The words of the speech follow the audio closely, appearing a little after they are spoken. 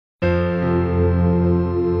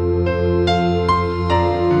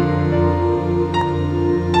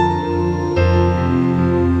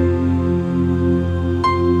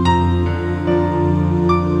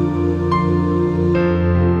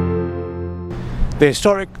The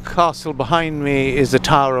historic castle behind me is the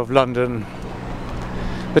Tower of London.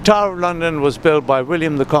 The Tower of London was built by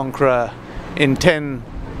William the Conqueror in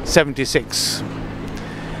 1076.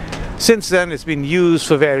 Since then it's been used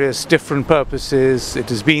for various different purposes. It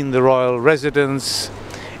has been the royal residence,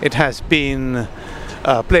 it has been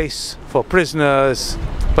a place for prisoners,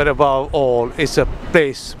 but above all it's a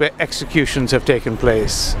place where executions have taken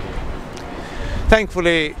place.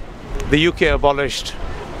 Thankfully the UK abolished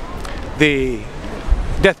the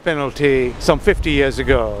death penalty some 50 years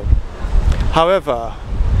ago. However,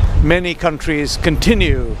 many countries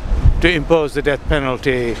continue to impose the death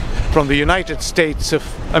penalty, from the United States of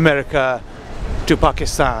America to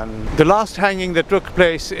Pakistan. The last hanging that took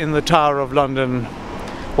place in the Tower of London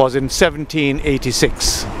was in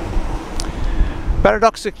 1786.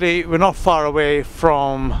 Paradoxically, we're not far away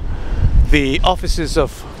from the offices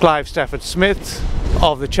of Clive Stafford Smith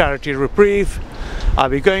of the charity Reprieve. I'll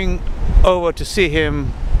be going over to see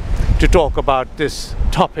him to talk about this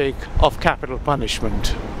topic of capital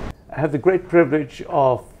punishment. I have the great privilege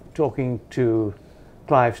of talking to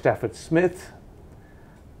Clive Stafford Smith.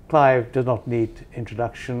 Clive does not need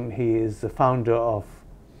introduction. He is the founder of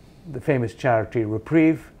the famous charity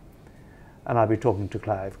Reprieve, and I'll be talking to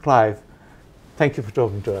Clive. Clive, thank you for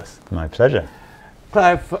talking to us. My pleasure.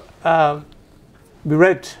 Clive, we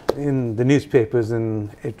read in the newspapers,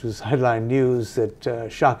 and it was headline news, that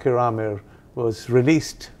Shakir Amir was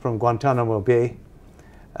released from Guantanamo Bay.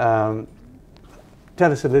 Tell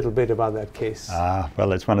us a little bit about that case.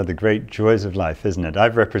 Well, it's one of the great joys of life, isn't it?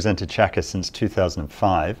 I've represented Shakir since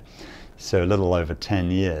 2005, so a little over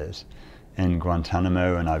 10 years in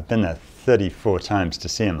Guantanamo, and I've been there 34 times to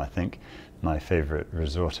see him, I think, my favorite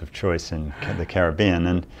resort of choice in the Caribbean.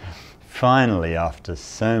 And finally, after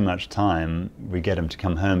so much time, we get him to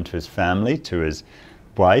come home to his family, to his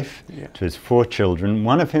wife, to his 4 children,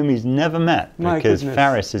 one of whom he's never met, because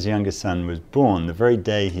Faris, his youngest son, was born the very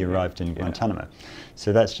day he arrived in Guantanamo.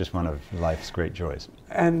 So that's just one of life's great joys.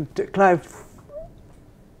 And Clive,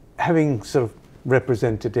 having sort of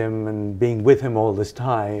represented him and being with him all this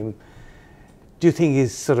time, do you think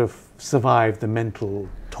he's sort of survived the mental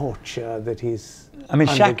torture that he's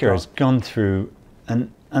Shakir has gone through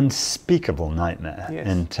an unspeakable nightmare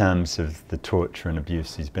in terms of the torture and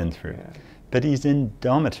abuse he's been through. But he's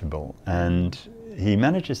indomitable, and he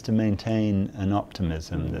manages to maintain an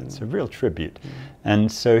optimism that's a real tribute.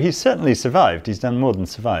 And so he's certainly survived. He's done more than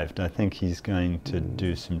survived. I think he's going to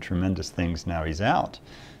do some tremendous things now he's out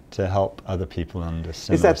to help other people under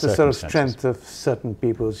similar Is that the sort of circumstances. strength of certain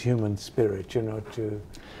people's human spirit, you know, to...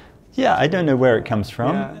 Yeah, I don't know where it comes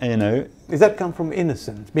from, you know. Does that come from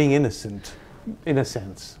innocence, being innocent, in a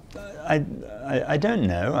sense? I don't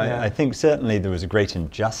know. I think certainly there was a great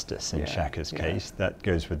injustice in Shakir's case. That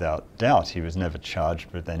goes without doubt. He was never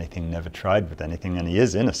charged with anything, never tried with anything, and he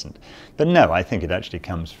is innocent. But no, I think it actually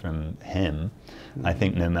comes from him. I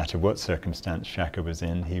think no matter what circumstance Shakir was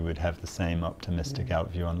in, he would have the same optimistic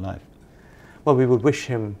outview on life. Well, we would wish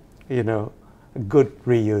him, you know, a good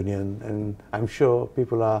reunion, and I'm sure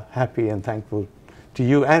people are happy and thankful to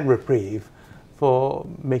you and Reprieve for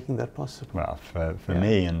making that possible. Well, for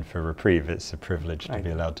me and for Reprieve, it's a privilege to be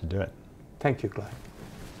allowed to do it. Thank you, Clive.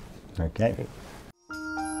 Okay.